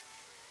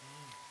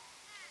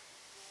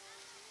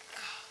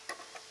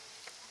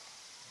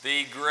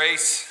The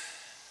grace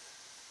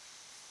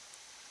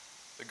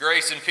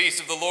and peace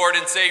of the Lord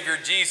and Savior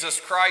Jesus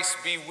Christ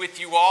be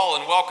with you all,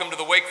 and welcome to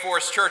the Wake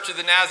Forest Church of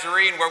the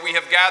Nazarene, where we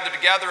have gathered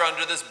together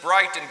under this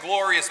bright and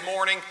glorious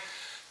morning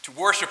to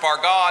worship our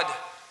God,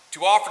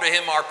 to offer to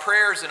Him our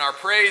prayers and our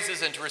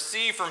praises, and to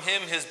receive from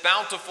Him His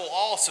bountiful,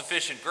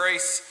 all-sufficient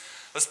grace.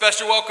 A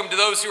special welcome to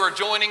those who are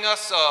joining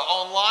us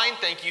online.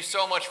 Thank you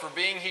so much for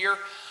being here.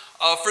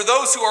 For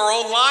those who are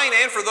online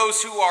and for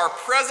those who are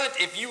present,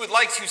 if you would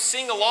like to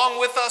sing along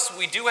with us,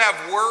 we do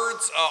have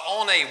words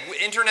on an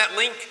internet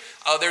link.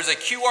 There's a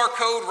QR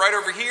code right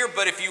over here,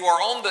 but if you are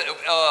on the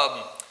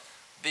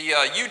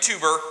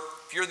YouTuber,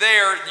 if you're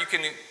there, you can,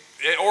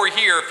 or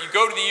here, if you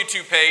go to the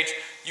YouTube page,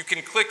 you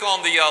can click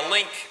on the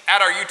link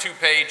at our YouTube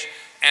page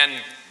and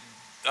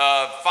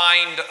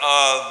find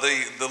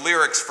the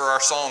lyrics for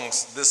our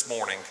songs this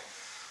morning.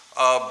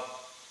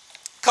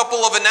 Couple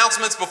of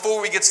announcements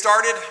before we get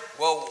started.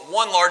 Well,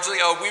 one largely,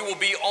 we will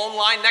be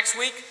online next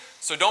week,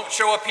 so don't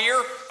show up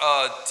here.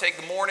 Take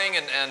the morning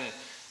and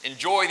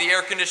enjoy the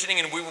air conditioning,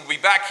 and we will be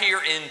back here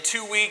in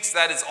 2 weeks.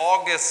 That is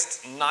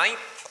August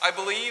 9th, I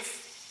believe.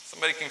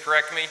 Somebody can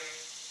correct me.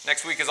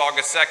 Next week is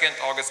August 2nd,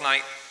 August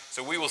 9th.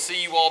 So we will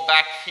see you all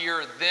back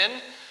here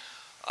then.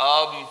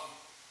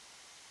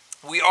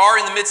 We are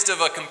in the midst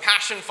of a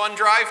compassion fund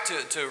drive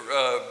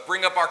to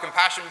bring up our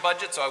compassion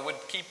budget, so I would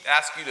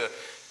ask you to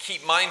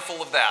keep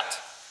mindful of that.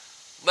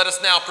 Let us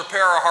now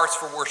prepare our hearts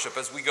for worship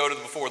as we go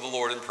before the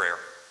Lord in prayer.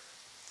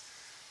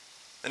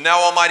 And now,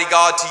 Almighty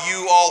God, to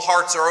you all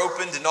hearts are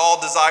opened and all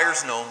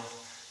desires known.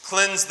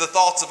 Cleanse the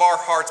thoughts of our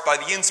hearts by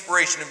the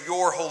inspiration of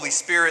your Holy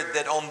Spirit,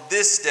 that on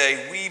this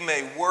day we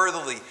may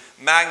worthily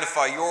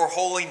magnify your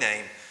holy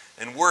name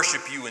and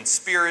worship you in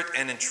spirit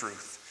and in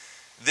truth.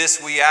 This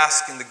we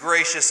ask in the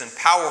gracious and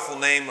powerful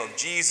name of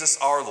Jesus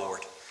our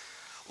Lord.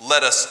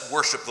 Let us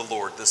worship the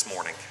Lord this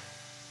morning.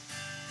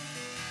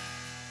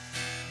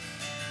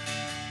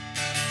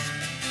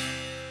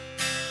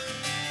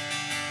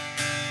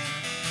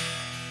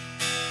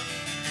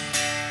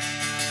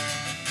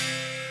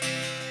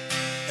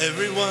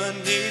 Everyone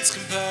needs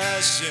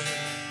compassion,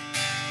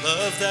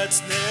 love that's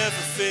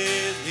never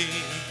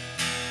failing.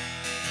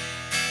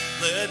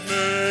 Let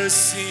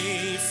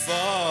mercy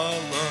fall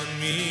on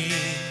me.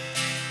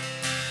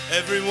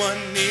 Everyone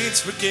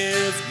needs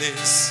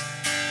forgiveness,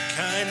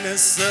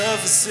 kindness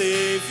of a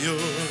Savior,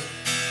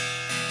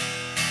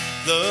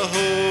 the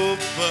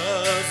hope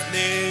of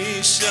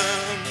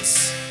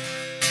nations.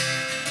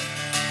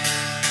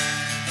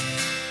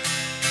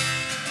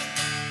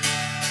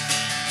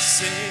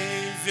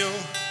 Savior,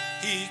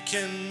 He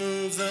can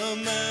move the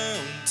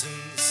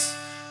mountains.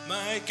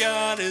 My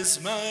God is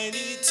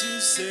mighty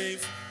to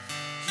save.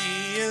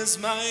 He is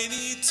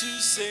mighty to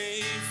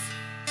save.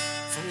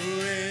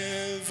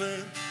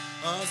 Forever,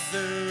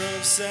 author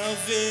of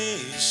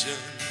salvation.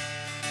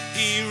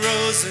 He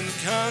rose and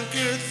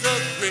conquered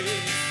the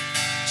grave.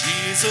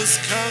 Jesus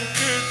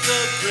conquered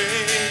the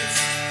grave.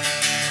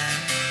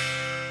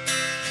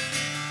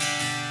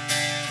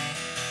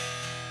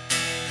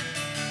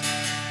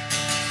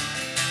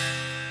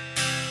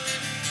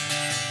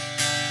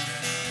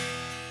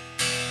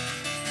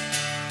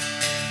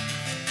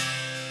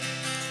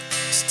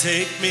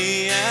 Take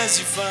me as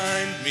you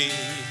find me,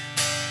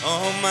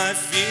 all my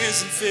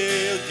fears and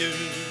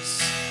failures.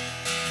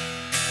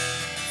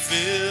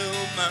 Fill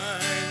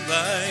my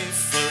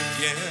life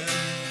again.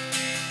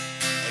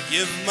 I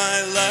give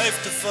my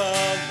life to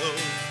follow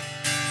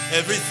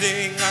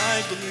everything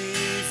I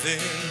believe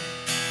in.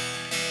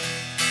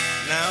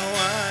 Now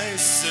I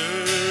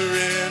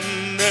surrender.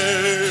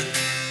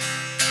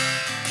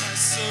 I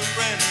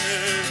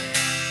surrender.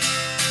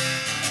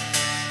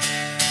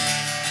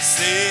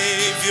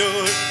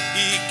 Savior,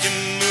 He can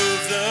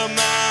move the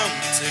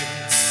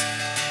mountains.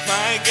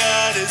 My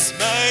God is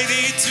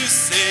mighty to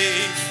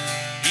save.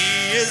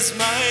 He is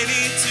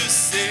mighty to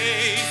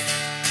save.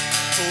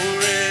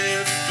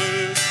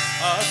 Forever,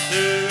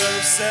 author of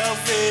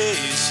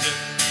salvation.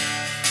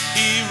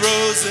 He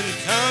rose and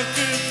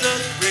conquered the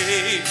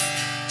grave.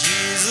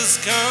 Jesus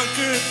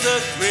conquered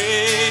the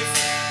grave.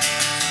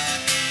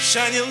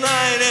 Shine your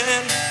light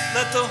and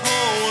let the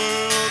whole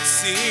world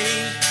see.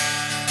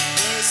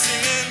 We're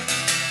singing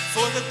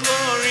for the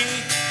glory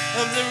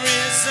of the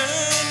risen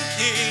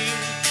King.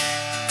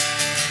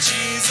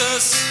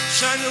 Jesus,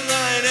 shine your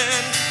light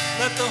and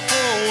let the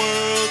whole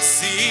world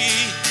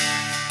see.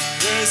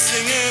 We're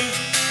singing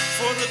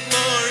for the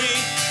glory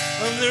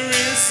of the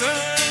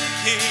risen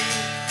King.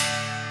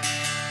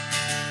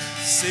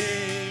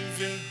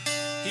 Savior,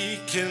 He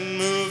can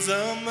move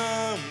the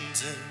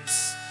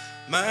mountains.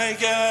 My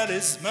God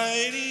is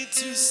mighty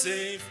to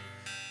save.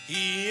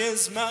 He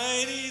is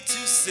mighty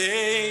to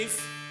save.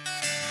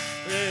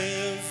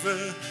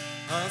 Forever,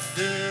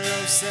 author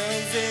of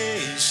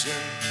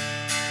salvation.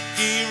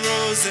 He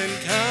rose and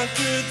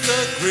conquered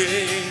the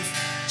grave.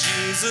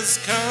 Jesus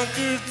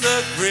conquered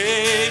the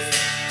grave.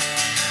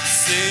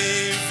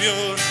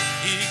 Savior,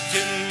 He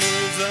can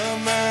move the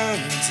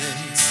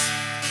mountains.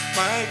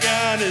 My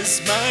God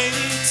is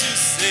mighty to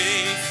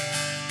save.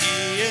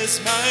 He He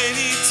is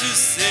mighty to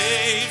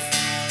save.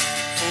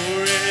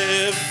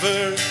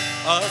 Forever,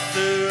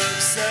 author of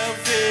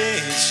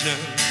salvation.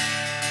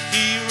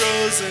 He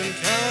rose and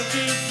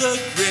conquered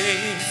the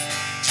grave.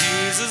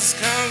 Jesus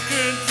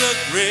conquered the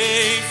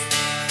grave.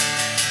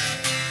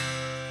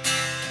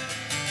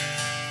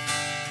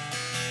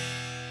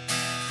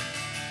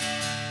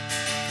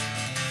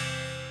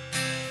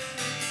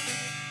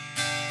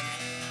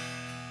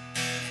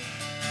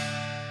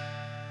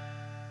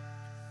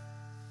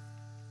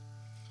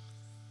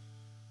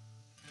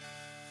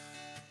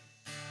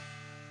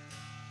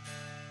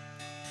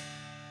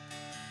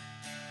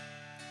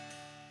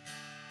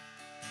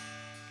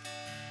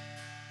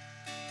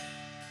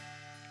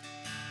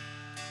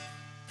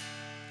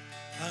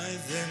 I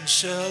then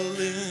shall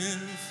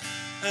live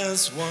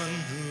as one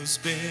who's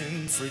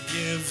been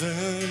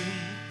forgiven.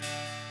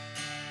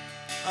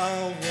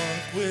 I'll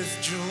walk with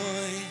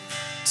joy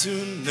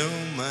to know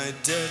my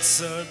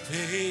debts are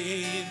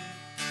paid.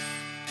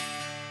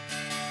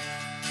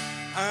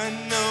 I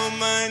know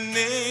my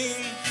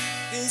name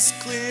is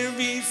clear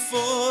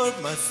before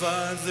my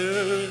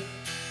Father.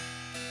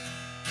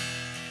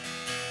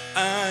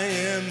 I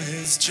am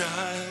his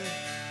child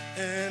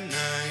and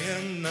I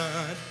am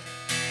not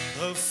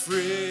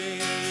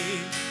afraid.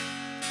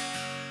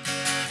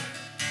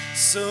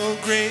 So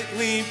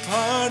greatly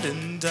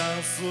pardoned,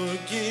 I'll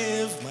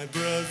forgive my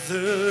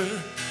brother.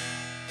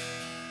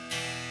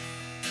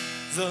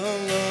 The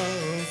law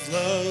of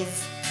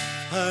love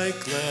I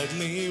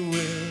gladly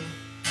will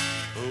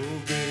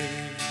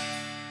obey.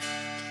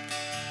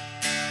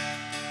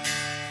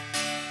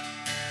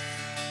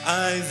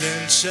 I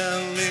then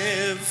shall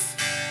live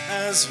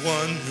as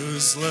one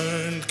who's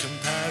learned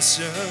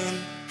compassion.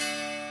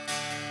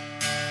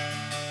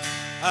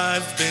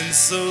 I've been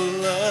so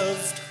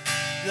loved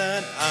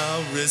that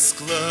I'll risk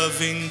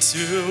loving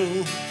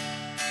too.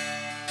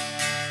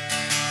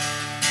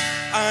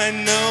 I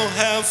know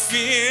how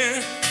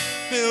fear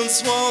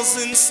builds walls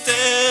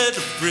instead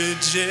of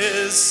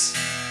bridges.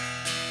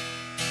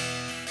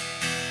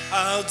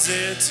 I'll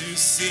dare to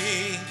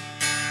see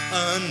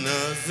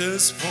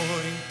another's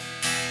point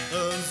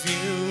of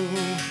view.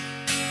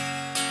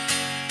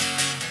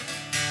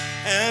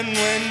 And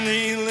when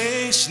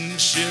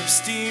relationships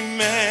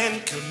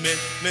demand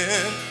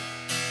commitment,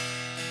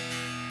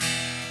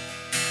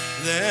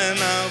 then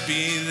I'll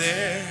be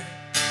there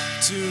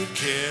to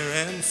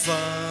care and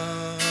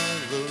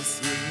follow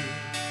through.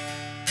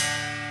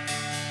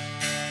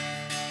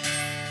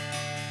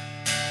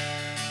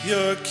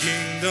 Your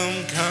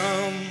kingdom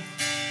come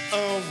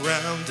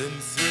around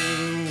and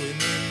through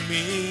and in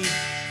me.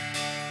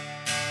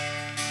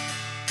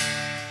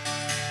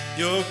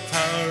 Your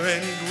power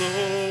and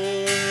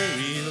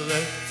glory,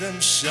 let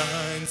them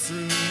shine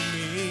through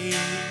me.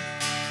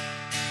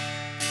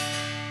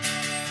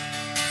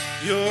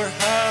 Your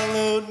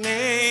hallowed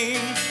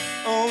name,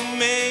 oh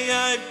may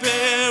I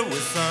bear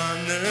with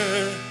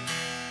honor.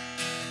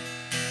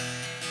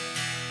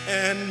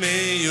 And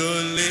may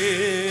your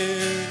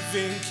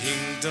living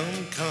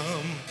kingdom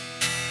come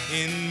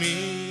in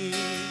me.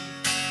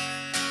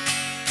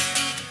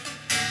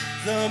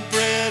 The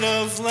bread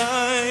of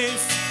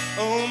life,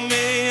 oh,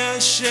 may I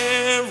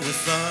share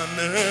with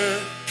honor,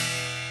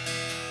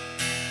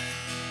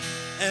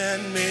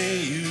 and may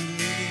you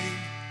lead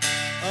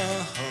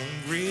a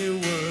hungry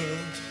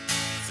world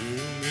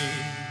through me.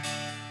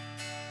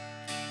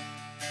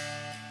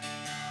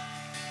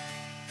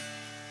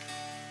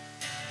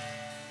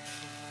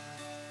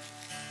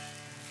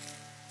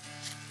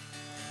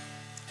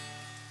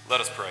 Let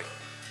us pray.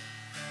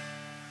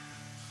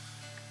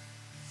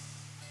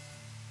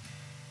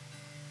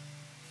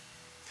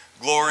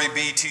 Glory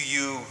be to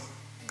you,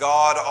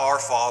 God our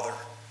Father,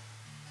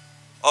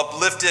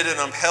 uplifted and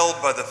upheld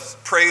by the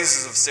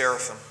praises of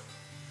seraphim.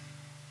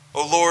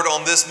 O Lord,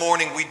 on this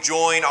morning we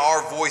join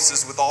our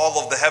voices with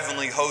all of the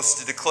heavenly hosts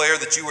to declare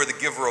that you are the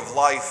giver of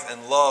life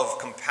and love,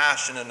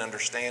 compassion and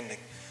understanding,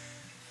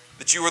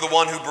 that you are the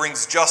one who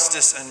brings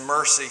justice and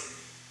mercy,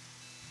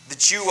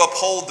 that you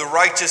uphold the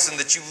righteous and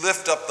that you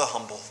lift up the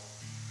humble.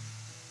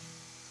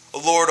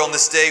 O Lord, on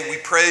this day we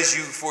praise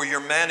you for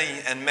your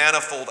many and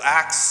manifold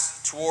acts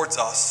towards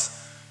us.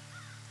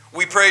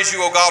 We praise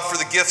you, O God, for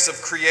the gifts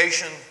of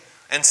creation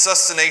and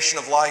sustentation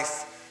of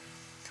life.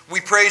 We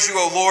praise you,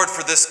 O Lord,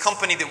 for this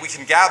company that we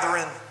can gather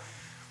in.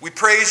 We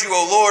praise you,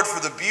 O Lord, for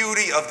the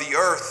beauty of the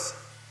earth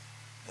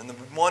and the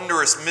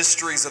wondrous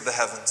mysteries of the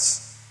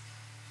heavens.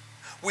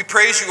 We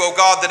praise you, O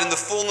God, that in the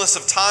fullness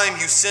of time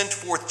you sent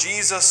forth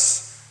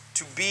Jesus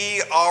to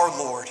be our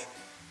Lord,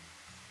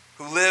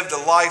 who lived a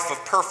life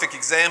of perfect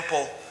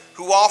example,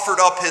 who offered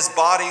up his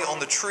body on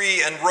the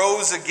tree and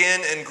rose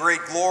again in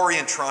great glory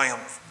and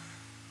triumph.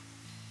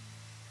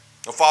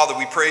 Oh, Father,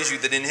 we praise you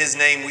that in his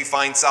name we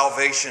find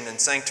salvation and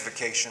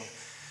sanctification,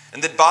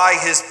 and that by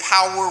his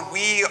power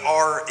we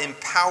are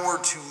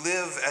empowered to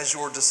live as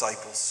your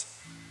disciples.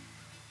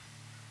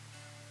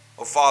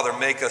 Oh, Father,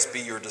 make us be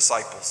your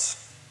disciples.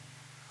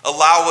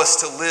 Allow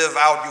us to live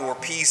out your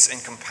peace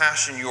and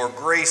compassion, your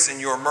grace and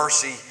your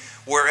mercy,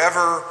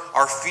 wherever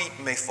our feet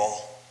may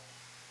fall.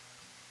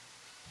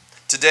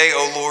 Today,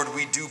 O Lord,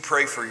 we do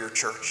pray for your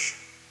church.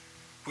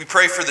 We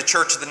pray for the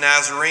Church of the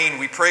Nazarene.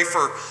 We pray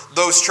for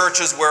those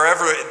churches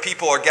wherever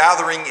people are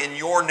gathering in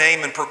your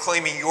name and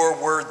proclaiming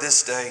your word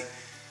this day.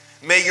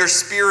 May your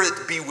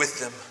spirit be with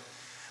them.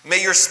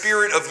 May your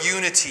spirit of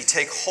unity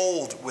take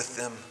hold with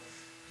them.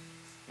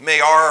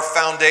 May our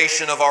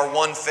foundation of our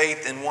one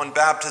faith and one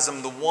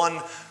baptism, the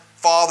one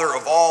Father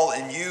of all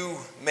in you,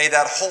 may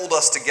that hold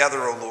us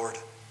together, O Lord.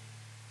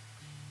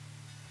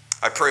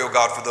 I pray, O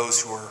God, for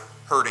those who are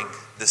hurting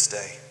this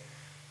day,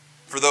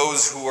 for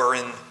those who are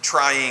in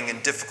trying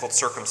and difficult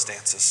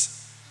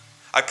circumstances.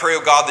 I pray,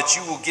 O God, that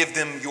you will give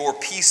them your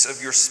peace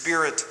of your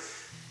spirit.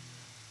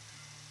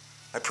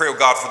 I pray, O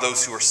God, for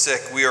those who are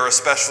sick. We are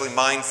especially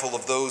mindful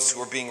of those who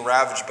are being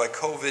ravaged by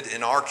COVID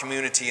in our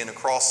community and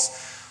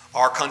across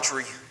our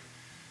country.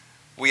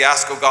 We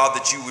ask, O God,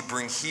 that you would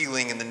bring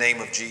healing in the name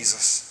of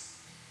Jesus.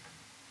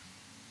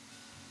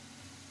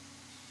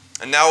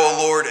 And now, O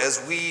Lord,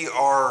 as we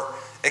are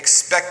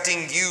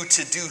expecting you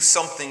to do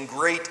something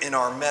great in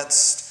our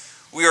midst,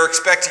 we are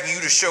expecting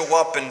you to show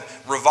up and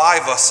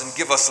revive us and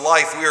give us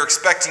life. We are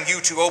expecting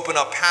you to open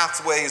up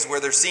pathways where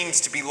there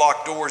seems to be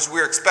locked doors. We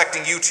are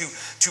expecting you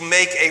to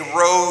make a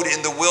road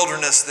in the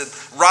wilderness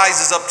that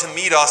rises up to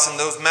meet us and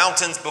those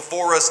mountains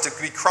before us to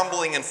be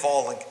crumbling and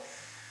falling.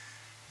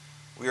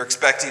 We are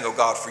expecting, O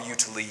God, for you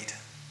to lead.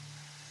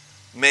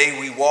 May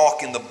we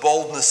walk in the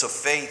boldness of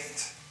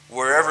faith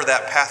wherever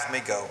that path may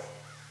go.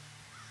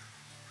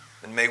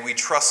 And may we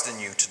trust in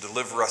you to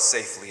deliver us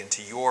safely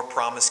into your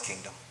promised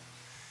kingdom.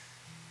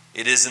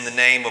 It is in the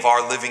name of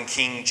our living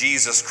King,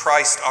 Jesus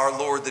Christ, our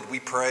Lord, that we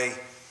pray,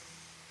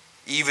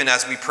 even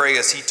as we pray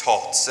as he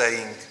taught,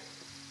 saying,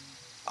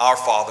 Our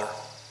Father,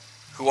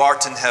 who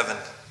art in heaven,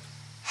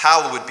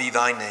 hallowed be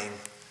thy name.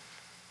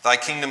 Thy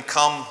kingdom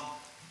come,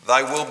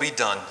 thy will be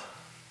done,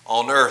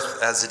 on earth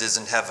as it is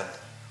in heaven.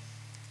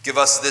 Give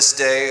us this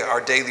day our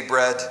daily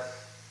bread,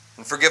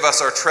 and forgive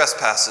us our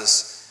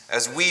trespasses,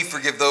 as we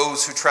forgive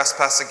those who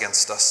trespass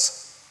against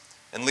us.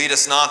 And lead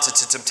us not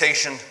into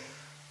temptation,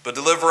 but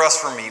deliver us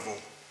from evil.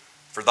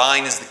 For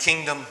thine is the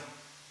kingdom,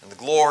 and the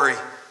glory,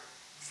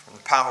 and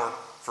the power,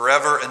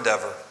 forever and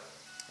ever.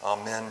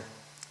 Amen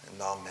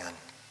and amen.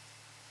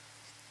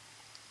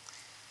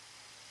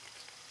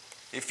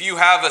 If you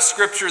have a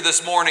scripture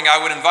this morning,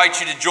 I would invite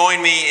you to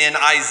join me in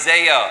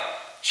Isaiah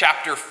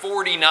chapter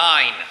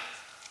 49.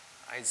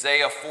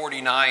 Isaiah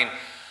 49.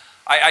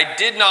 I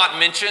did not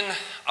mention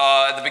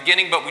at the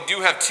beginning, but we do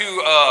have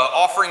two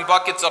offering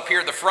buckets up here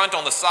at the front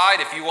on the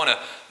side. If you want to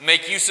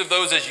make use of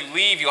those as you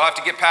leave, you'll have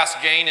to get past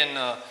Jane and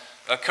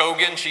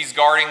Kogan. She's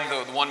guarding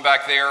the one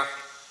back there.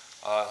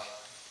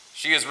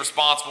 She is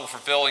responsible for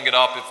filling it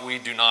up if we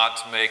do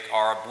not make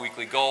our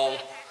weekly goal.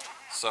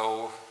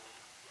 So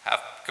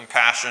have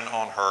compassion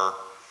on her.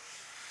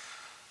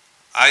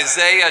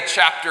 Isaiah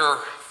chapter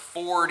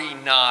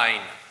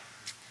 49.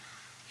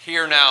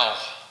 Hear now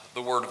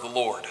the word of the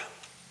Lord.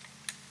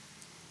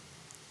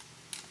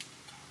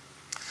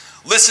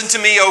 Listen to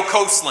me, O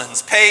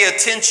coastlands. Pay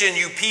attention,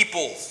 you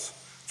peoples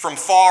from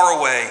far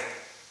away.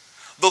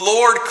 The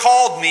Lord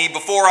called me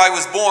before I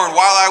was born.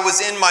 While I was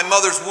in my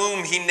mother's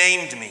womb, he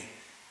named me.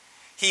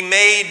 He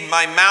made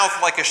my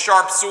mouth like a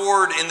sharp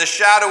sword. In the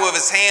shadow of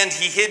his hand,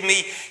 he hid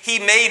me. He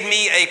made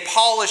me a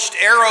polished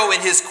arrow.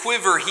 In his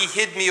quiver, he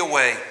hid me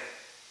away.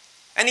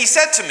 And he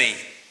said to me,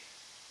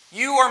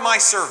 You are my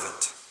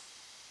servant,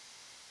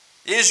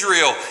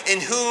 Israel, in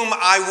whom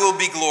I will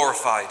be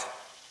glorified.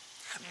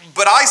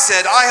 But I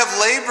said, I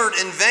have labored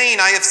in vain.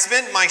 I have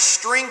spent my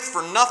strength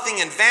for nothing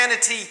in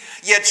vanity.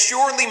 Yet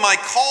surely my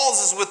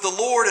cause is with the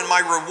Lord, and my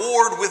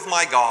reward with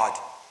my God.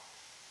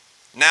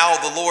 Now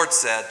the Lord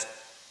said,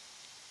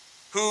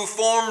 Who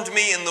formed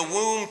me in the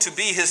womb to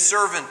be his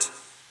servant,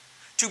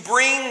 to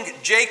bring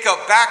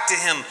Jacob back to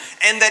him,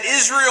 and that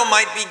Israel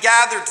might be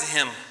gathered to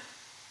him.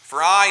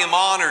 For I am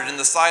honored in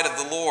the sight of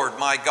the Lord.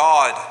 My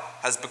God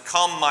has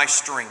become my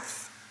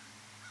strength.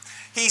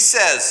 He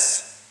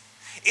says,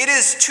 It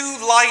is too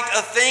light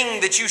a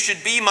thing that you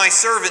should be my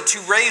servant, to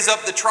raise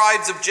up the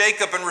tribes of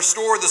Jacob and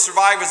restore the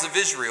survivors of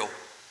Israel.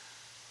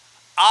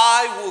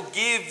 I will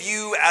give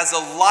you as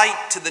a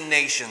light to the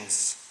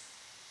nations,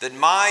 that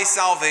my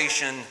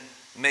salvation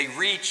may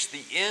reach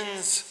the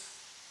ends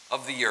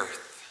of the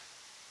earth.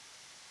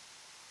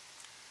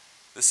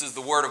 This is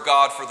the word of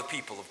God for the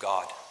people of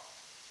God.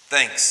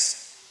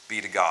 Thanks be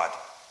to God.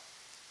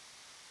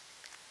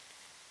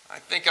 I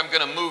think I'm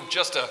going to move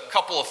just a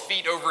couple of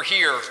feet over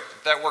here,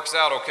 if that works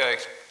out okay.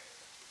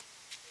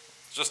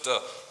 Just to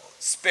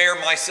spare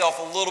myself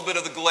a little bit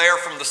of the glare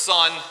from the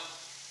sun.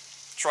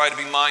 Try to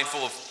be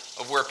mindful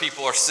of where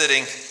people are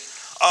sitting.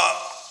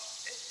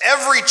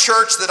 Every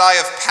church that I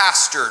have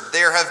pastored,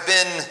 there have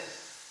been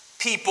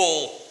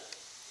people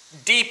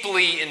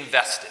deeply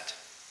invested.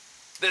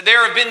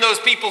 There have been those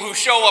people who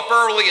show up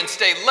early and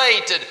stay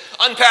late and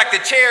unpack the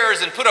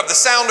chairs and put up the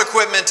sound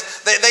equipment.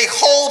 They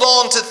hold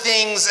on to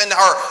things and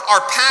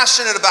are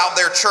passionate about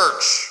their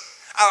church.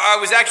 I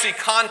was actually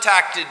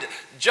contacted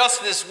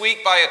just this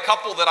week by a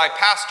couple that I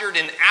pastored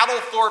in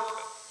Addlethorpe,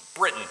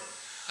 Britain.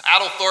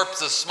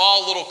 Addlethorpe's a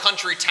small little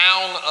country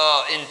town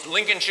in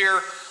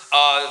Lincolnshire.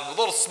 A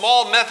little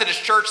small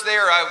Methodist church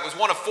there. It was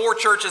one of 4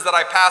 churches that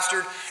I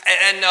pastored.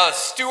 And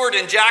Stuart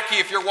and Jackie,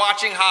 if you're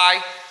watching,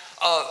 hi.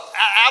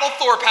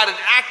 Addlethorpe had an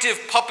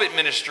active puppet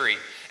ministry.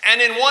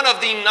 And in one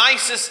of the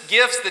nicest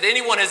gifts that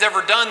anyone has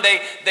ever done,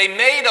 they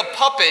made a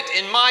puppet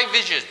in my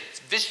visage.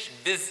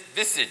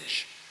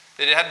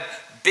 It had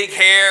big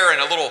hair and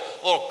a little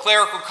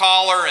clerical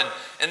collar.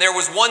 And there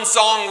was one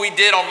song we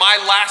did on my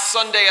last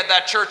Sunday at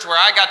that church where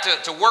I got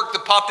to work the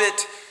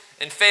puppet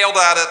and failed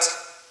at it.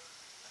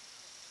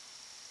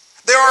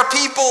 There are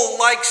people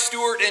like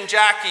Stuart and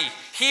Jackie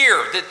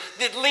here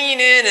that lean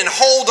in and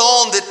hold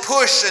on, that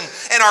push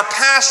and are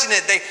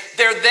passionate.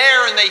 They're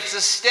there and they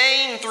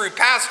sustain through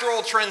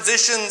pastoral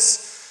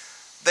transitions.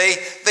 They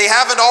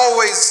haven't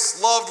always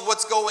loved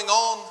what's going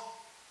on,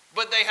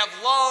 but they have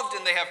loved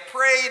and they have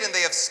prayed and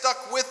they have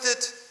stuck with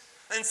it.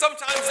 And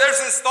sometimes there's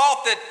this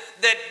thought that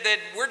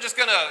we're just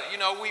gonna,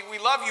 we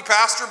love you,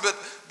 Pastor, but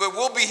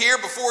we'll be here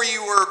before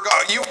you were.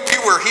 You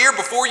were here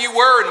before you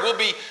were, and we'll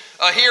be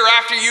here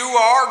after you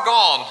are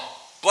gone.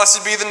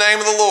 Blessed be the name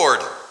of the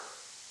Lord.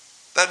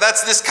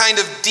 That's this kind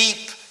of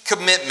deep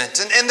commitment,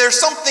 and there's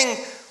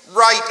something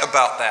right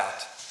about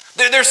that.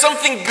 There's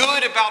something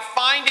good about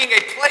finding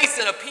a place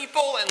in a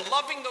people and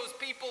loving those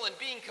people and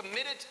being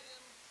committed to them.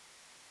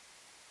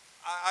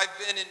 I've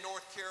been in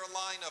North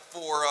Carolina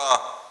for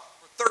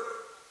 15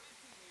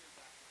 years,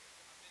 actually.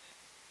 I've been in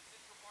the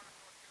central part of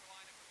North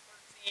Carolina for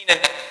 13 and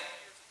 10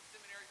 years at the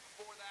seminary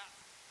before that.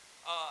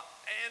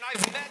 And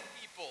I've met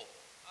people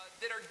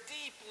that are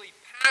deeply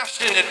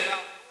passionate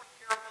about North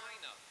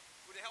Carolina.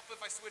 Would it help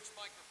if I switched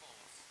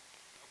microphones?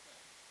 Okay.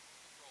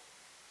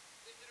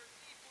 That are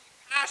deeply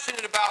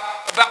passionate about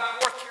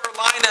North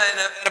Carolina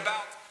and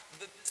about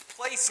this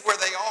place where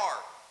they are.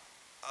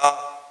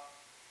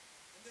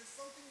 And there's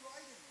something right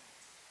in that.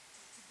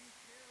 To be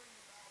caring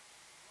about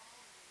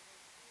God and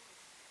their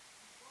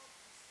flourishing. We love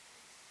this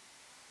place.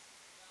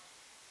 We're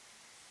passionate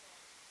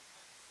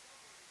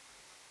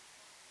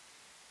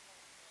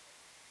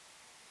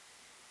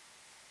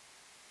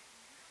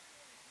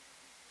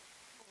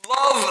about who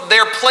love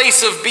their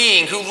place of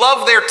being, who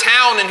love their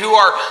town and who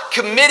are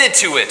committed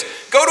to it.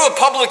 Go to a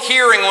public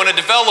hearing when a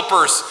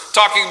developer's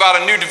talking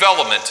about a new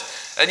development,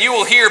 and you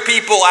will hear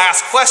people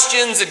ask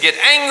questions and get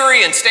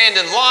angry and stand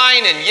in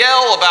line and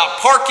yell about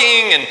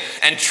parking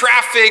and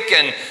traffic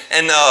and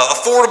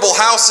affordable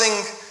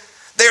housing.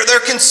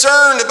 They're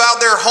concerned about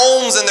their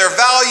homes and their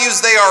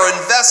values. They are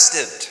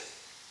invested.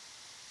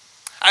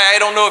 I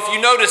don't know if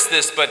you noticed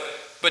this, but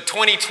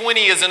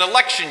 2020 is an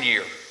election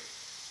year.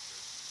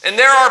 And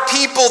there are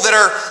people that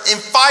are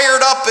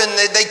fired up and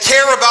they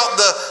care about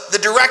the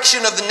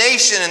direction of the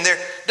nation, and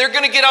they're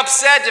going to get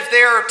upset if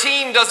their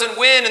team doesn't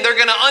win, and they're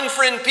going to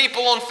unfriend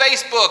people on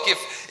Facebook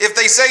if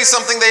they say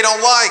something they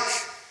don't like.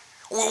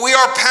 We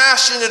are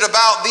passionate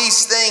about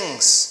these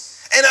things.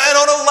 And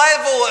on a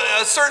level,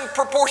 a certain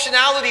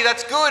proportionality,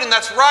 that's good and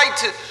that's right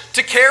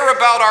to care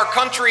about our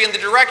country and the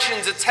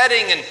directions it's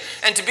heading and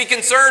to be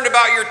concerned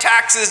about your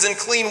taxes and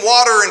clean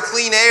water and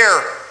clean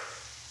air.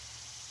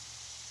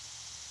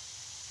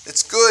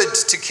 It's good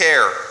to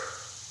care.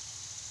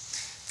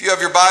 If you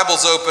have your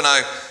Bibles open,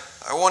 I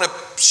want to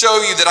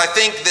show you that I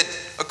think that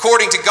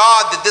according to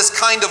God, that this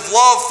kind of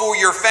love for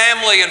your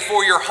family and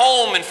for your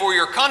home and for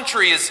your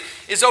country is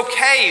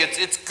okay.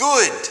 It's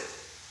good.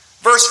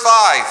 Verse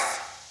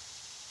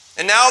 5.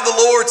 And now the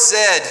Lord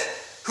said,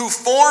 who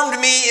formed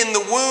me in the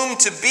womb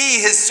to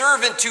be his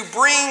servant, to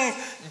bring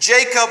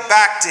Jacob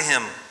back to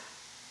him,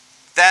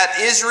 that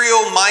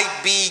Israel might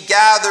be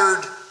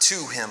gathered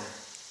to him.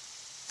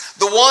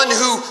 The one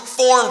who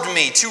formed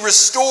me, to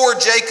restore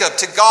Jacob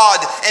to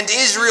God and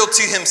Israel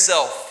to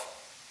himself.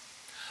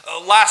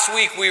 Last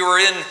week we were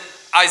in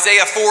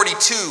Isaiah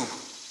 42,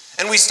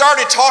 and we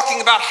started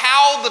talking about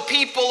how the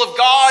people of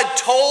God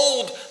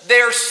told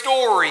their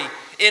story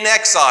in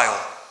exile.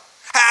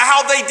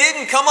 How they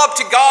didn't come up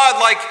to God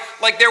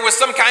like there was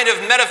some kind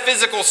of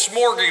metaphysical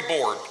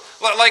smorgasbord.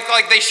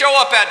 Like they show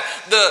up at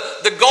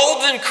the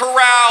golden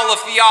corral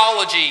of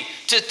theology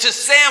to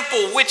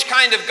sample which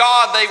kind of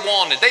God they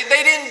wanted.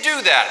 They didn't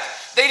do that.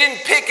 They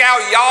didn't pick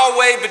out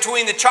Yahweh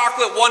between the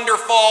chocolate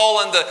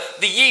wonderfall and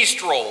the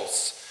yeast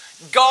rolls.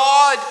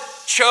 God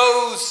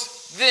chose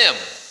them.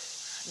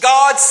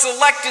 God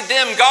selected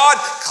them. God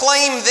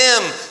claimed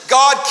them.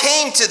 God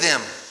came to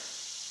them.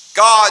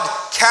 God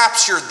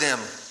captured them.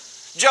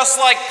 Just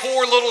like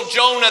poor little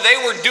Jonah, they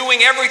were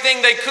doing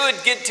everything they could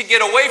to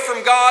get away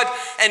from God,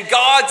 and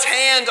God's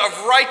hand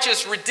of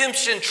righteous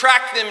redemption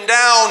tracked them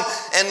down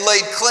and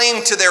laid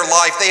claim to their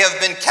life. They have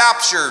been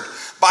captured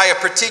by a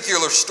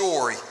particular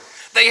story.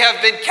 They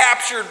have been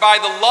captured by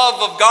the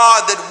love of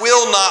God that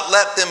will not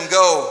let them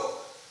go.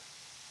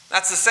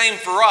 That's the same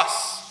for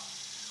us.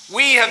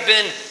 We have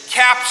been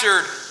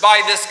captured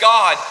by this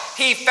God.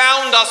 He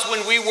found us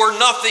when we were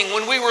nothing,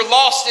 when we were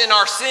lost in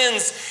our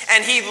sins,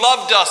 and He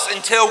loved us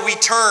until we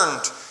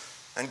turned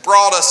and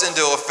brought us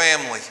into a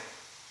family.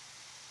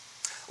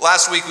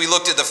 Last week we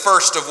looked at the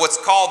first of what's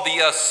called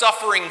the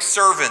suffering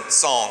servant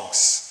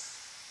songs.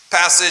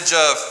 Passage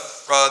of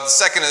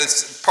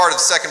the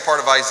second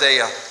part of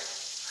Isaiah.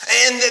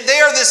 And they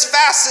are this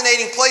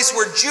fascinating place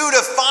where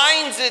Judah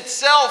finds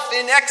itself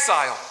in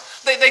exile.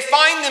 They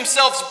find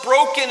themselves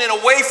broken and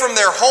away from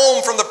their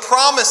home, from the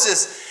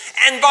promises.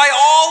 And by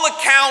all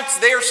accounts,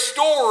 their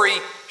story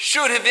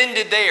should have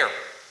ended there.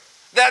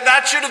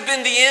 That should have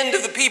been the end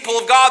of the people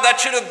of God.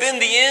 That should have been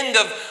the end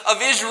of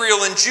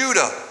Israel and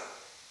Judah.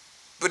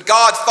 But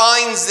God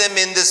finds them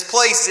in this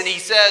place and he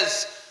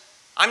says,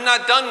 I'm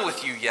not done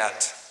with you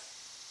yet.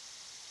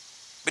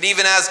 But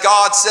even as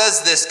God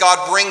says this,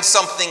 God brings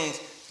something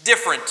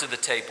different to the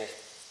table.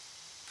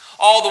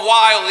 All the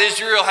while,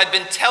 Israel had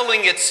been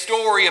telling its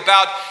story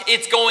about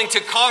it's going to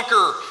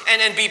conquer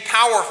and be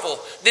powerful,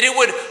 that it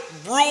would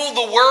rule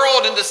the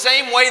world in the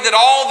same way that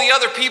all the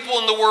other people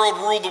in the world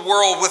ruled the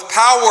world, with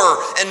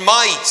power and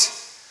might,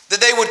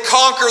 that they would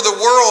conquer the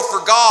world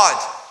for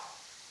God.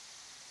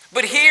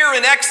 But here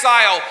in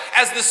exile,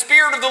 as the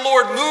Spirit of the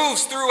Lord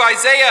moves through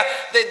Isaiah,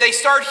 they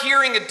start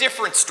hearing a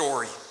different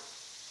story.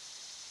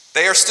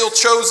 They are still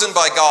chosen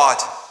by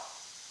God,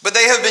 but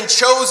they have been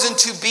chosen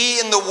to be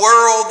in the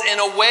world in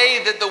a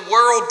way that the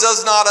world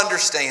does not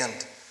understand.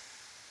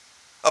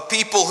 A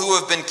people who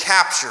have been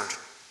captured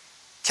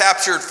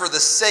for the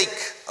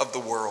sake of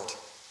the world.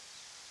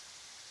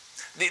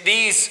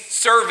 These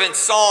servant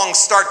songs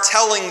start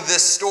telling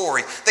this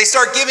story. They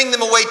start giving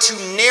them a way to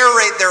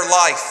narrate their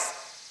life.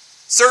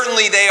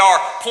 Certainly they are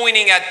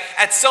pointing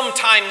at some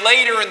time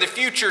later in the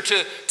future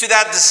to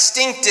that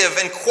distinctive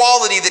and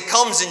quality that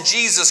comes in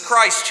Jesus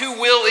Christ, who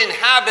will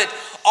inhabit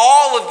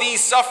all of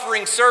these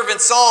suffering servant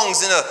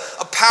songs in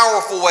a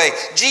powerful way.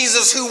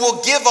 Jesus, who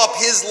will give up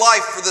his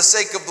life for the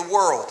sake of the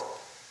world.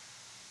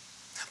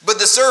 But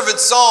the servant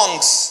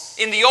songs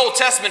in the Old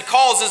Testament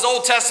causes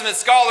Old Testament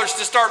scholars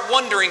to start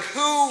wondering,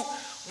 who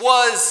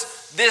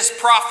was this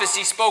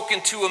prophecy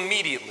spoken to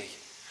immediately?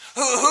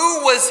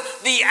 Who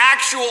was the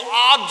actual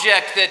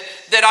object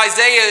that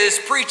Isaiah is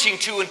preaching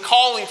to and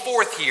calling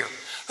forth here?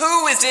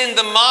 Who is in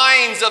the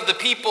minds of the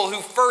people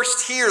who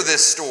first hear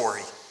this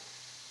story?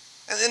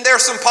 And there are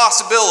some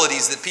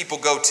possibilities that people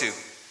go to.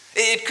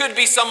 It could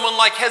be someone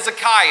like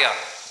Hezekiah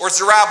or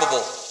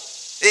Zerubbabel.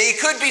 It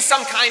could be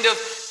some kind of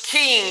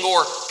king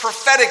or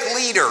prophetic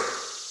leader.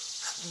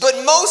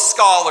 But most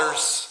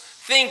scholars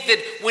think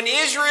that when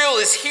Israel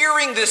is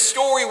hearing this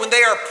story, when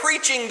they are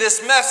preaching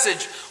this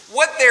message,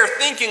 what they're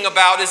thinking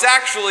about is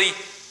actually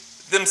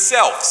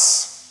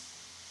themselves.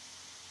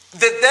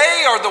 That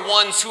they are the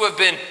ones who have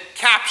been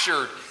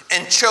captured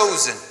and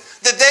chosen.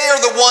 That they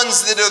are the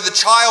ones that are the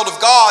child of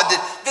God.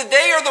 That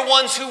they are the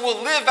ones who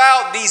will live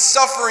out these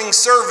suffering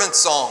servant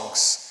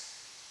songs.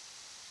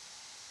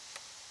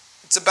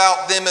 It's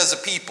about them as a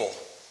people.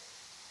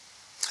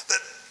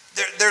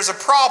 There's a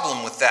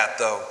problem with that,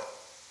 though.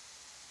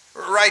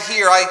 Right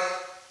here,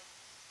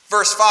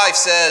 verse 5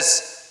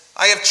 says,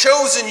 I have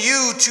chosen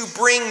you to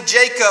bring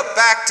Jacob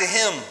back to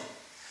him,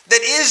 that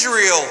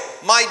Israel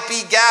might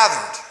be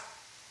gathered.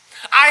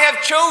 I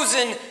have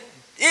chosen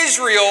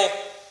Israel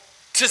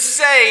to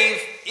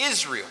save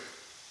Israel.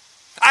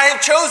 I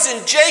have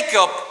chosen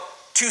Jacob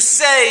to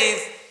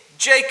save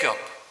Jacob.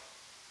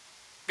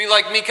 Be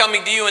like me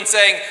coming to you and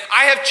saying,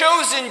 I have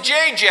chosen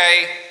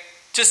JJ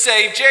to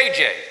save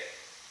JJ.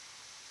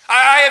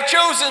 I have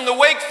chosen the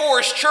Wake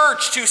Forest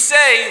Church to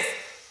save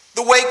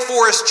the Wake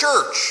Forest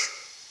Church.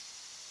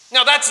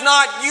 Now, that's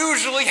not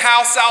usually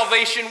how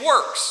salvation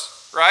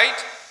works, right?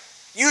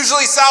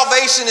 Usually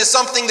salvation is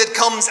something that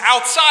comes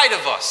outside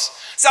of us.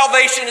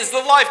 Salvation is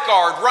the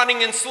lifeguard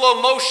running in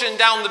slow motion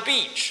down the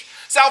beach.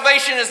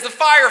 Salvation is the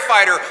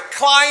firefighter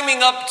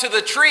climbing up to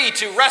the tree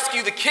to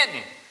rescue the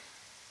kitten.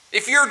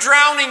 If you're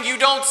drowning, you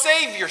don't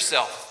save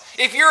yourself.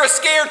 If you're a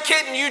scared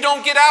kitten, you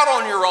don't get out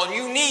on your own.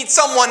 You need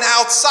someone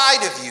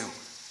outside of you.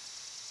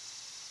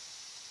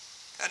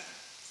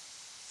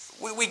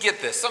 And we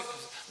get this.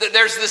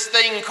 There's this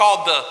thing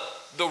called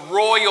the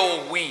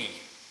royal we.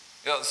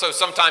 So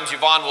sometimes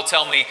Yvonne will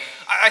tell me,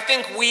 I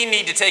think we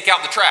need to take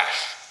out the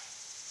trash.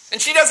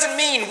 And she doesn't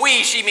mean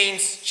we, she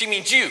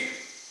means you.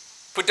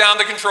 Put down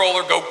the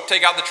controller, go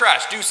take out the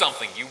trash. Do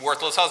something, you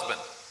worthless husband.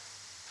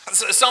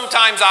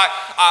 Sometimes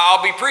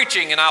I'll be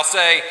preaching and I'll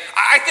say,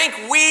 I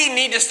think we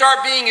need to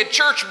start being at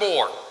church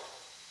more.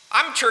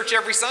 I'm at church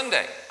every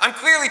Sunday. I'm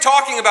clearly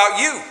talking about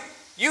you.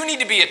 You need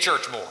to be at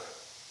church more.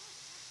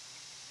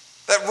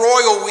 That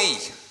royal we.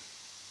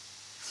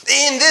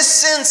 In this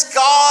sense,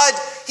 God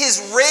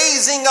is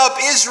raising up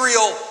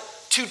Israel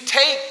to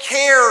take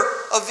care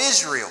of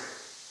Israel.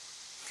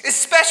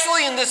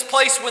 Especially in this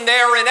place when they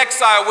are in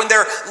exile, when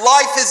their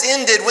life has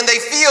ended, when they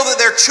feel that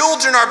their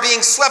children are being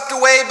swept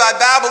away by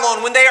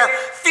Babylon, when they are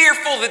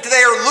fearful that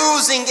they are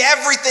losing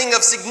everything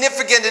of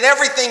significance and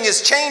everything is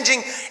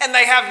changing and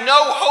they have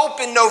no hope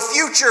and no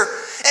future.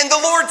 And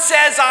the Lord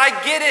says, I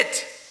get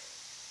it.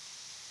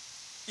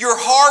 Your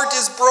heart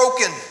is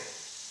broken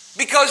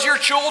because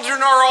your children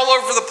are all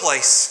over the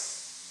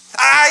place.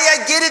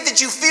 I get it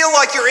that you feel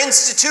like your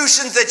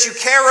institutions that you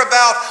care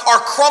about are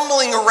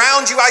crumbling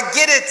around you. I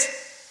get it.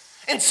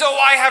 And so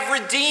I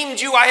have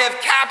redeemed you, I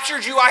have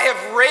captured you, I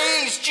have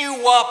raised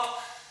you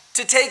up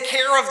to take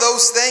care of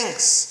those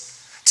things,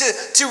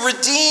 to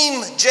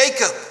redeem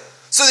Jacob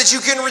so that you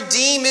can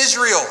redeem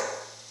Israel.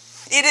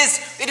 It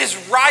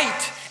is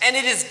right and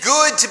it is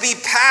good to be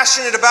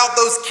passionate about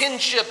those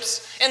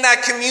kinships in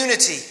that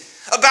community,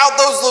 about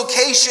those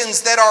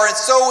locations that are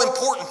so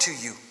important to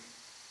you.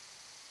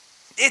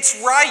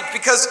 It's right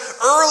because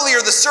earlier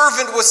the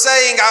servant was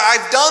saying,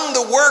 I've done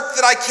the work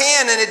that I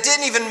can and it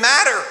didn't even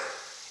matter.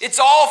 It's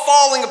all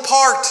falling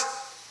apart.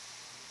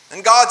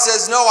 And God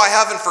says, no, I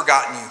haven't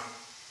forgotten you.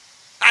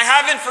 I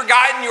haven't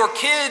forgotten your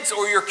kids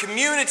or your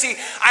community.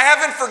 I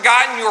haven't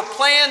forgotten your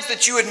plans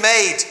that you had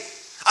made.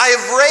 I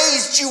have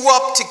raised you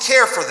up to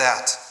care for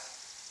that.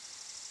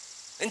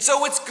 And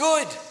so it's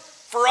good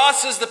for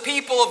us as the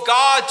people of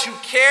God to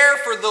care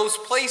for those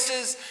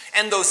places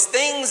and those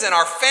things and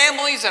our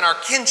families and our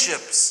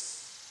kinships.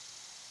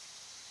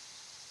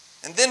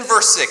 And then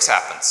verse 6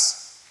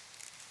 happens.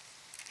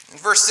 And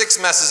verse 6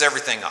 messes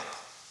everything up.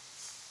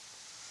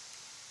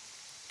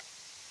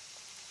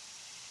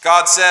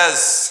 God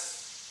says,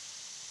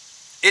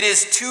 it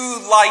is too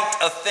light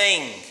a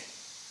thing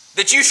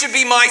that you should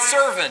be my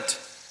servant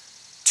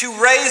to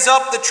raise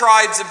up the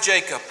tribes of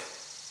Jacob,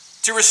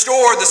 to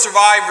restore the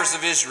survivors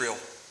of Israel.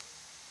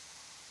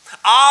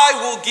 I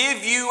will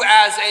give you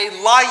as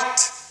a light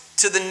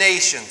to the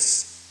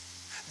nations,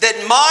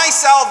 that my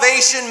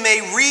salvation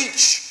may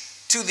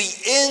reach to the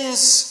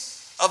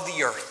ends of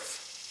the earth.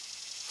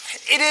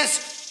 It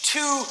is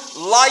too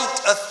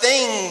light a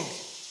thing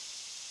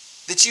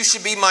that you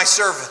should be my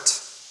servant.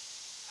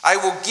 I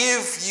will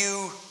give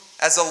you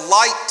as a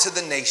light to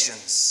the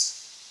nations.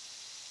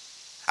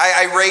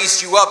 I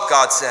raised you up,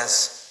 God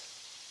says.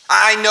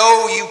 I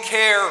know you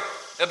care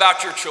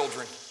about your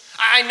children.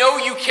 I know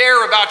you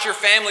care about your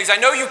families. I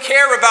know you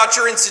care about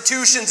your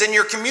institutions and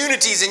your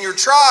communities and your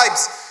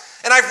tribes.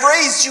 And I've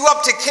raised you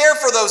up to care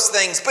for those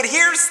things. But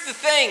here's the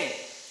thing.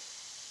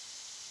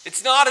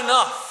 It's not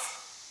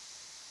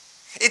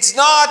enough. It's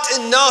not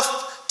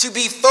enough to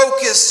be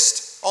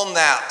focused on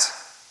that.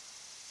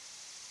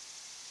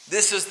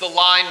 This is the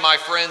line, my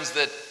friends,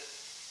 that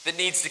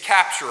needs to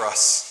capture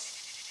us.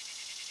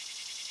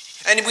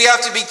 And we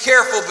have to be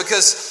careful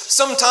because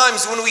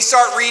sometimes when we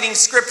start reading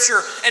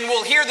Scripture and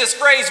we'll hear this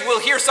phrase,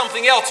 we'll hear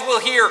something else. We'll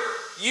hear,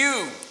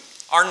 you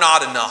are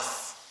not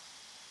enough.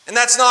 And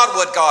that's not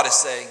what God is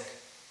saying.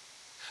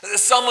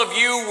 Some of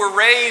you were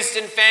raised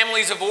in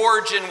families of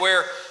origin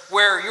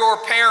where your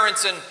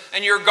parents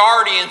and your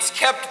guardians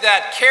kept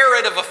that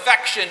carrot of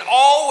affection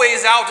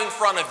always out in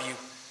front of you.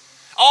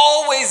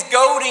 Always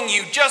goading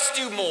you, just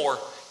do more.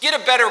 Get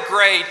a better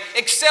grade,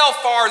 excel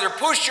farther,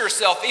 push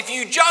yourself. If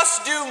you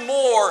just do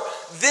more,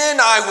 then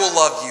I will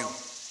love you.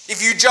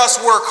 If you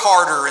just work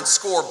harder and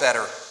score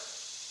better.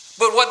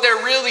 But what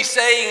they're really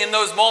saying in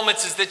those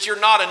moments is that you're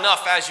not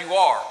enough as you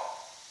are.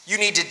 You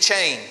need to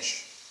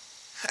change.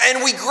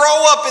 And we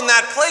grow up in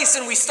that place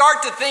and we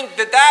start to think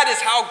that that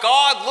is how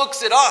God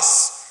looks at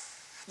us.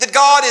 That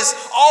God is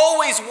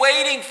always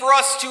waiting for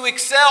us to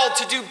excel,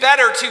 to do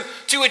better,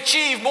 to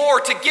achieve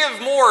more, to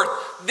give more.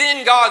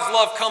 Then God's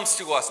love comes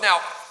to us. Now,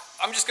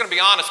 I'm just going to be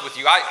honest with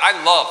you.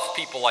 I love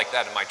people like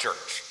that in my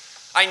church.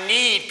 I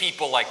need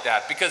people like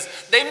that because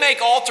they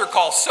make altar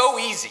calls so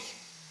easy.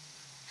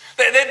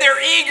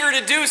 They're eager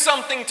to do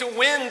something to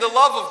win the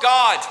love of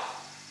God.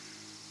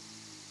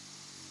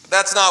 But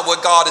that's not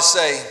what God is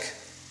saying.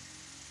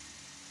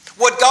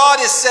 What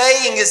God is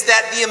saying is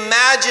that the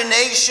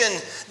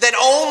imagination that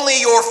only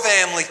your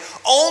family,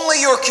 only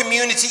your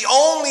community,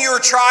 only your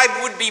tribe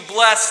would be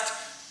blessed,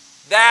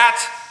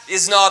 that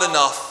is not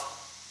enough.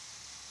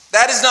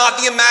 That is not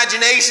the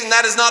imagination,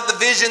 that is not the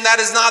vision, that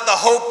is not the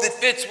hope that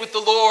fits with the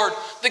Lord,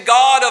 the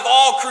God of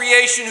all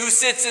creation who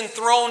sits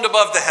enthroned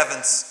above the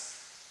heavens.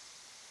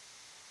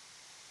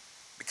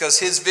 Because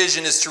his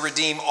vision is to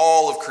redeem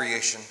all of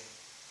creation.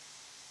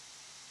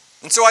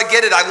 And so I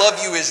get it, I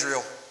love you,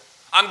 Israel.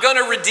 I'm going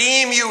to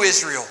redeem you,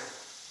 Israel.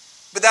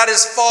 But that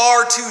is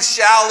far too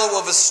shallow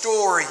of a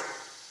story.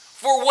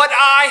 For what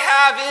I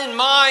have in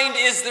mind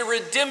is the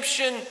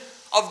redemption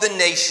of the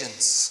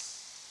nations.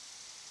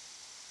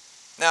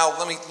 Now,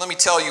 let me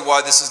tell you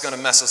why this is going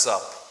to mess us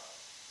up.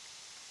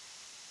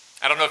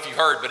 I don't know if you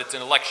heard, but it's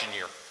an election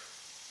year.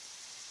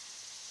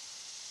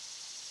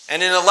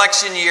 And in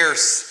election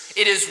years,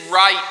 it is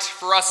right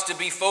for us to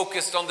be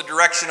focused on the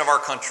direction of our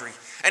country.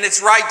 And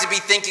it's right to be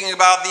thinking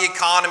about the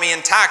economy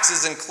and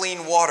taxes and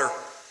clean water.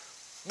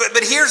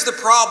 But here's the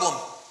problem.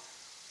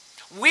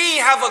 We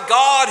have a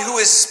God who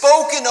has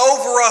spoken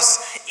over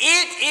us.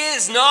 It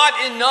is not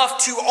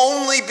enough to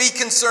only be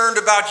concerned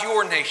about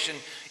your nation,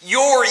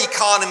 your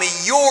economy,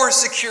 your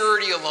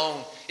security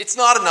alone. It's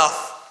not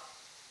enough.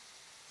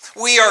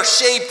 We are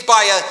shaped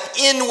by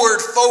an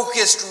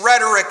inward-focused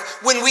rhetoric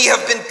when we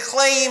have been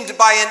claimed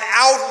by an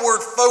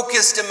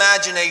outward-focused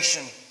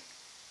imagination.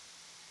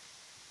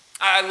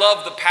 I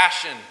love the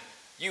passion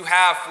you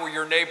have for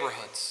your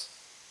neighborhoods,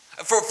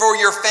 for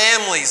your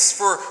families,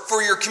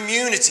 for your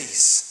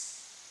communities.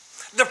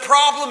 The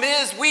problem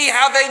is we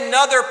have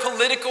another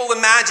political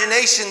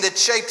imagination that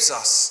shapes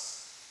us.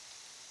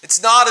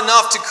 It's not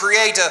enough to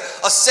create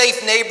a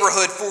safe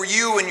neighborhood for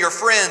you and your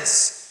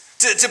friends,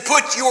 to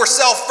put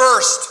yourself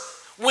first.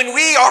 When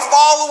we are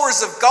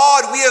followers of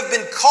God, we have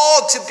been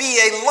called to be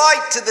a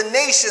light to the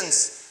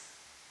nations.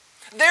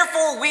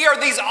 Therefore, we are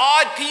these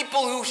odd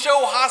people who show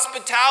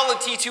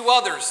hospitality to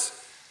others,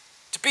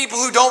 to people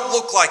who don't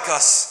look like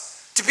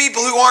us, to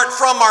people who aren't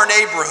from our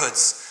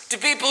neighborhoods, to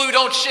people who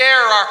don't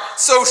share our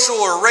social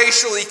or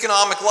racial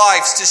economic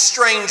lives, to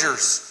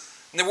strangers.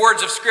 In the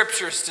words of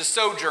scriptures, to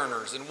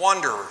sojourners and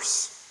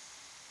wanderers.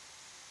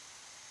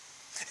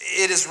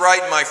 It is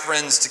right, my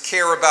friends, to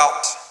care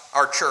about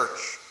our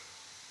church.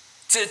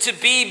 To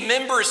be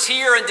members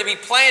here and to be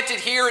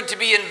planted here and to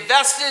be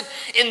invested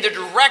in the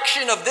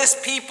direction of this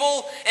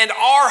people and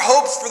our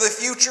hopes for the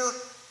future.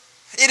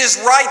 It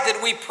is right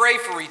that we pray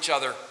for each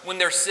other when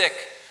they're sick.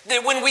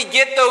 That when we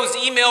get those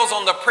emails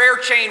on the prayer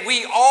chain,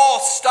 we all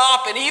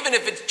stop, and even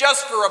if it's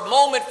just for a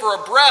moment, for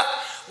a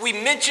breath, we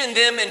mention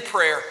them in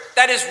prayer.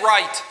 That is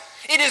right.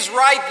 It is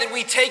right that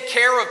we take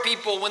care of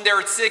people when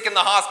they're sick in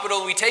the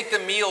hospital. We take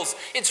them meals.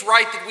 It's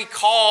right that we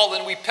call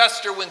and we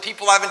pester when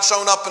people haven't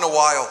shown up in a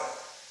while.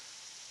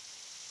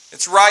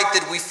 It's right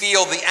that we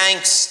feel the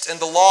angst and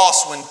the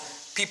loss when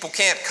people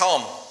can't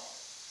come.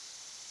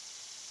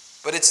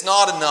 But it's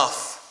not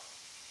enough.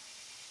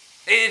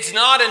 It's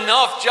not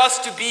enough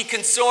just to be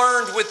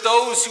concerned with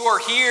those who are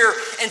here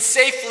and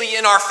safely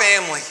in our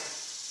family.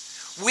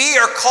 We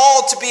are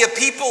called to be a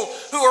people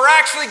who are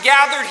actually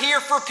gathered here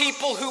for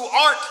people who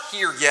aren't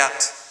here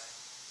yet.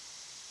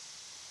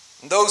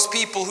 And those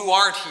people who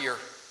aren't here,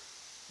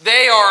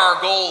 they are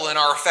our goal and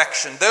our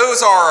affection.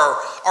 Those are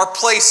our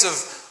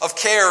place of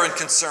care and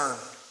concern.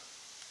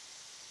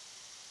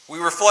 We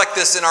reflect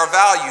this in our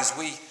values.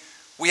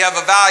 We have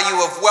a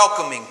value of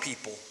welcoming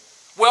people.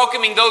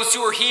 Welcoming those who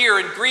are here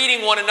and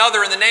greeting one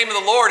another in the name of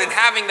the Lord and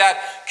having that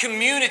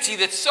community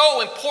that's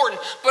so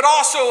important, but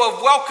also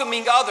of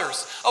welcoming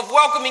others, of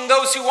welcoming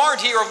those who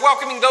aren't here, of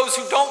welcoming those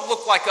who don't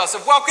look like us,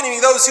 of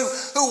welcoming those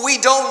who we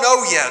don't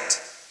know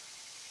yet.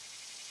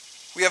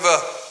 We have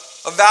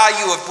a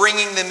value of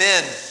bringing them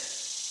in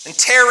and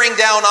tearing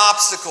down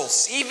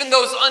obstacles, even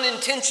those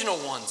unintentional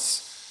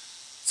ones,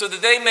 so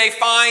that they may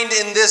find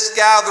in this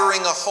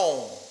gathering a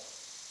home.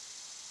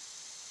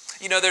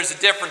 You know, there's a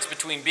difference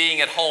between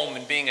being at home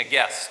and being a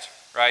guest,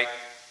 right?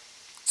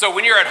 So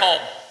when you're at home,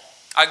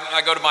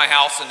 I go to my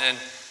house,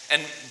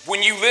 and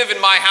when you live in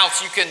my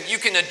house, you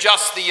can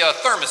adjust the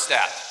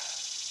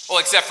thermostat. Well,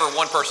 except for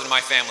one person in my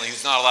family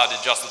who's not allowed to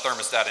adjust the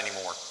thermostat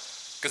anymore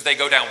because they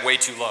go down way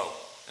too low,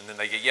 and then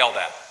they get yelled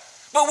at.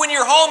 But when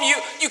you're home,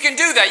 you can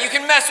do that. You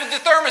can mess with the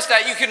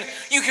thermostat.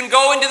 You can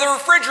go into the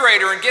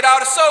refrigerator and get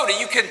out a soda.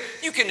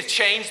 You can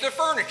change the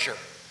furniture.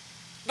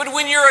 But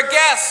when you're a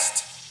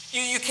guest,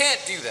 you can't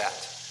do that.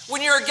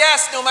 When you're a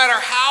guest, no matter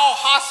how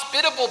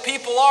hospitable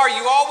people are,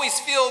 you always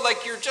feel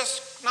like you're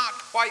just not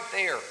quite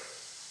there.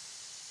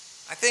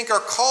 I think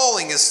our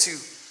calling is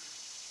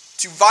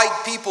to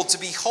invite people to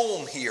be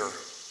home here,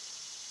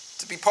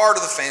 to be part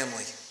of the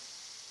family.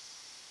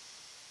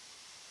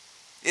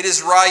 It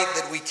is right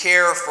that we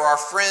care for our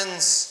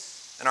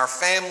friends and our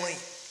family.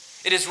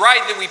 It is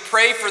right that we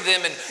pray for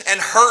them and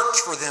hurt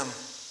for them.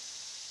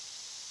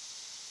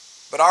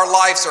 But our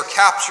lives are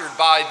captured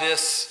by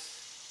this.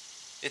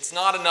 It's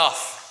not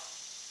enough.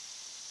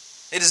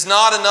 It is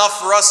not enough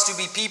for us to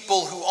be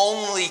people who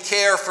only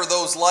care for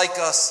those like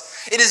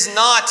us. It is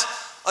not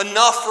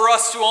enough for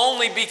us to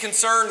only be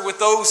concerned with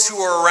those who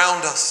are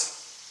around us.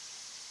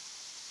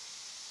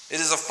 It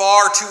is a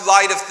far too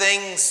light of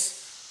things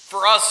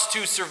for us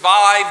to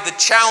survive the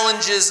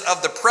challenges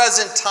of the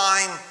present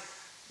time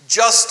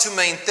just to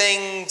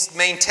maintain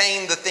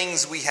the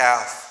things we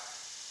have.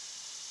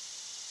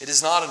 It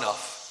is not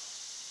enough.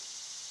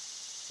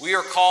 We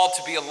are called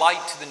to be a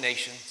light to the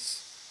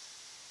nations,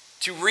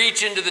 to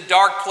reach into the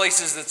dark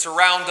places that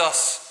surround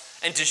us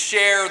and to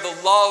share the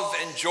love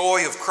and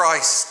joy of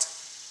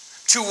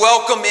Christ, to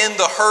welcome in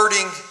the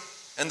hurting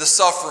and the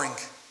suffering.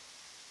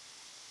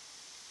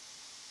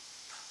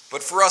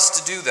 But for us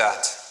to do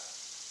that,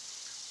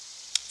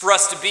 for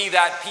us to be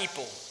that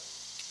people,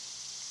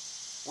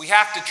 we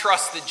have to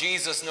trust that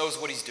Jesus knows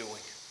what he's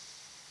doing.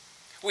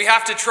 We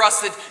have to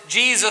trust that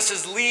Jesus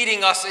is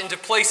leading us into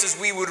places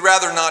we would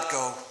rather not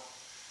go.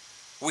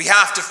 We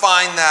have to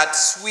find that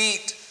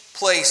sweet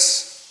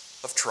place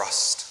of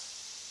trust.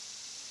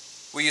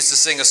 We used to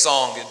sing a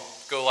song. It'd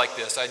go like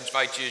this. I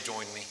invite you to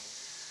join me.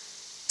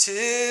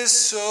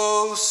 'Tis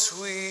so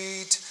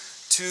sweet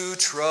to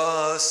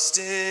trust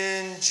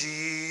in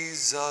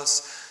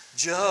Jesus,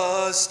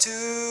 just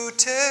to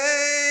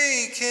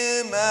take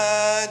him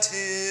at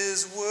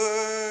his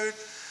word,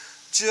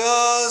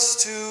 just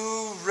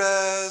to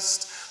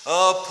rest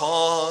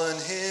upon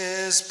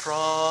his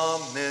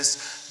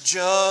promise,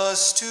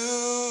 just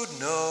to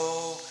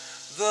know,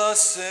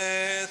 thus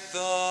saith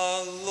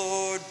the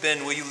Lord.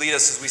 Ben, will you lead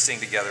us as we sing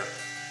together?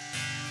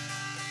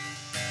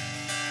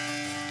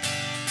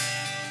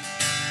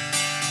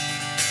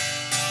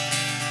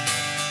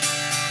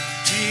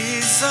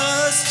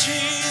 Jesus,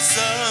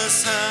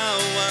 Jesus, how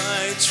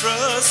I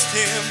trust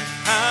him,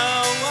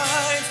 how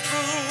I've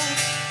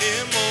proved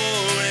him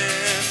more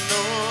and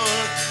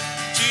more.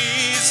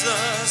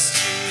 Jesus,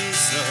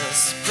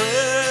 Jesus,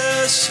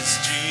 precious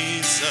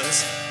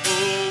Jesus,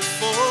 oh,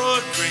 for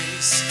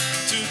grace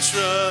to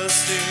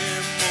trust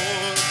him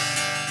more.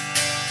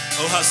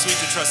 Oh, how sweet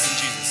to trust in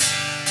Jesus.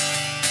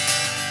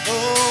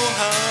 Oh,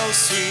 how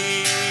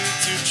sweet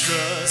to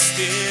trust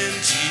in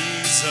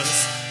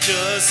Jesus,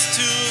 just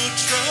to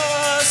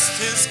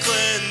trust his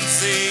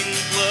cleansing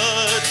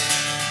blood,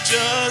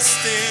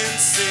 just in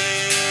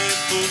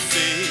simple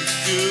faith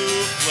to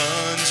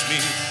plunge me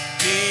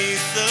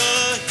beneath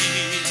the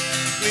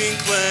healing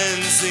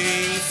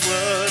cleansing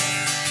flood.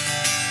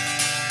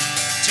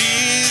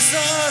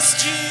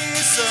 Jesus,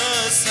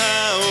 Jesus,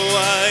 how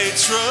I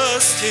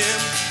trust him,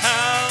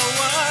 how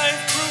I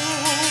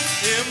prove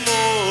him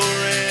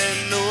more and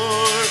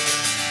more.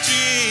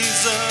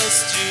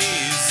 Jesus,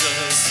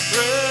 Jesus,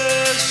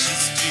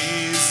 precious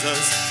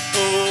Jesus,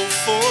 oh,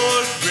 for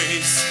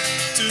grace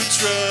to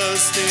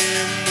trust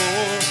him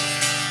more.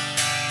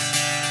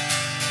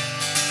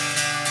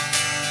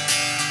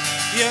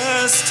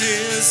 Yes,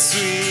 'tis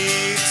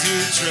sweet to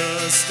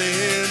trust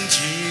in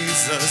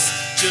Jesus,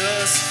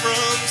 just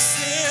from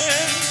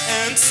sin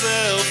and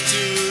self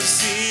to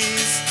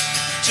cease,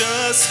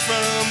 just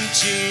from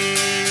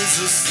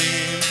Jesus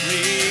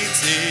simply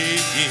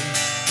taking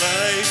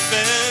life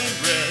and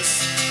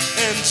rest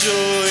and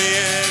joy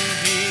and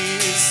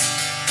peace.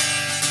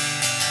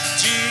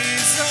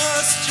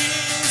 Jesus,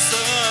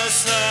 Jesus,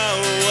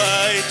 how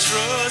I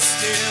trust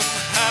him,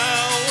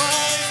 how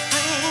I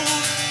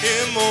prove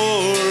him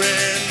more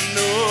and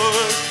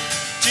more.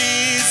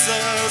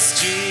 Jesus,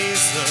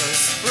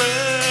 Jesus,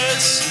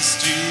 precious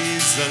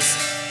Jesus,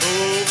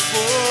 oh,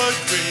 for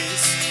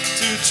grace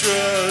to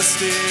trust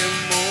him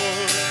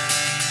more.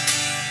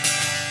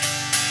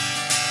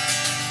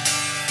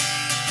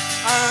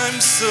 I'm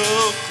so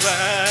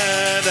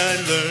glad I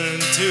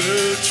learned to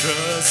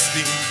trust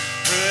thee,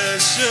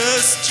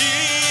 precious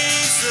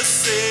Jesus,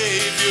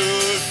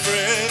 Savior,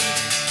 friend.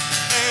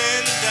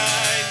 And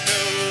I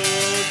know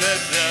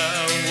that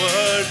thou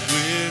art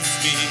with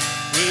me,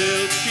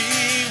 will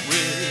be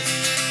with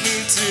me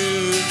to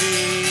the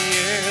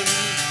end.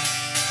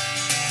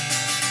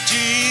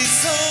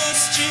 Jesus,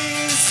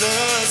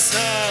 Jesus,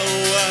 how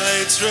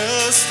I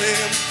trust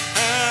him,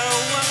 how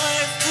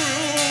I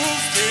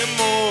proved him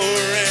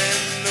more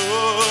and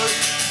more.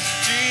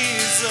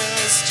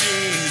 Jesus,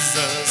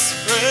 Jesus,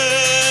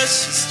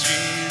 precious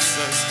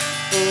Jesus,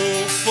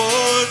 oh,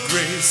 for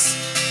grace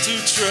to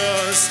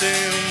trust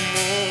him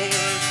more.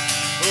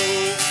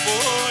 Oh,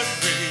 for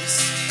grace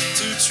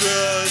to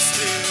trust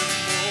him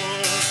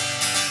more.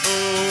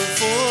 Oh,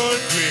 for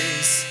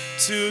grace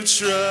to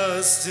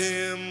trust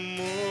him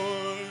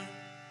more.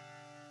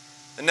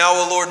 And now,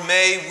 O Lord,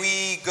 may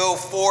we go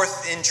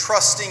forth in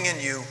trusting in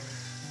you,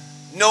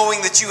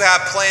 knowing that you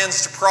have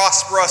plans to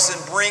prosper us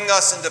and bring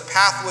us into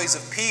pathways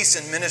of peace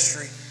and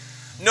ministry,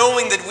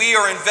 knowing that we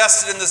are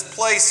invested in this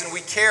place and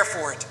we care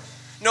for it,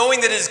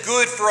 knowing that it is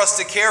good for us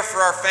to care for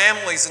our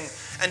families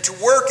and to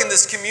work in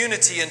this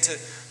community and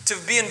to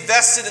be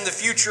invested in the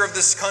future of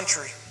this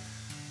country.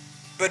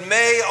 But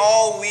may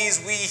always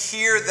we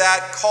hear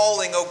that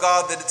calling, O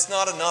God, that it's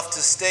not enough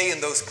to stay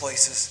in those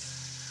places.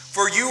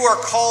 For you are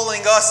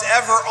calling us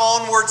ever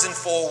onwards and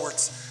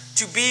forwards,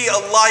 to be a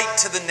light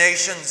to the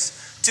nations,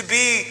 to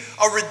be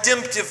a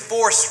redemptive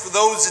force for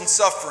those in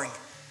suffering,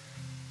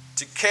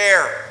 to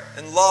care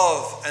and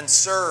love and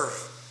serve.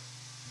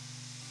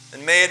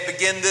 And may it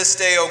begin this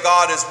day, O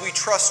God, as we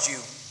trust you,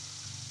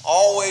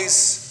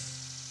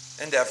 always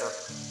and ever.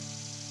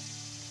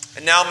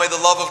 And now may the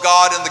love of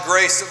God and the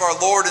grace of our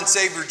Lord and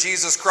Savior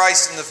Jesus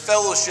Christ and the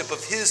fellowship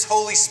of his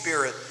Holy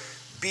Spirit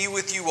be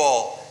with you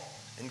all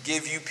and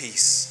give you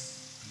peace.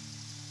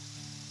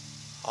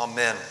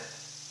 Amen.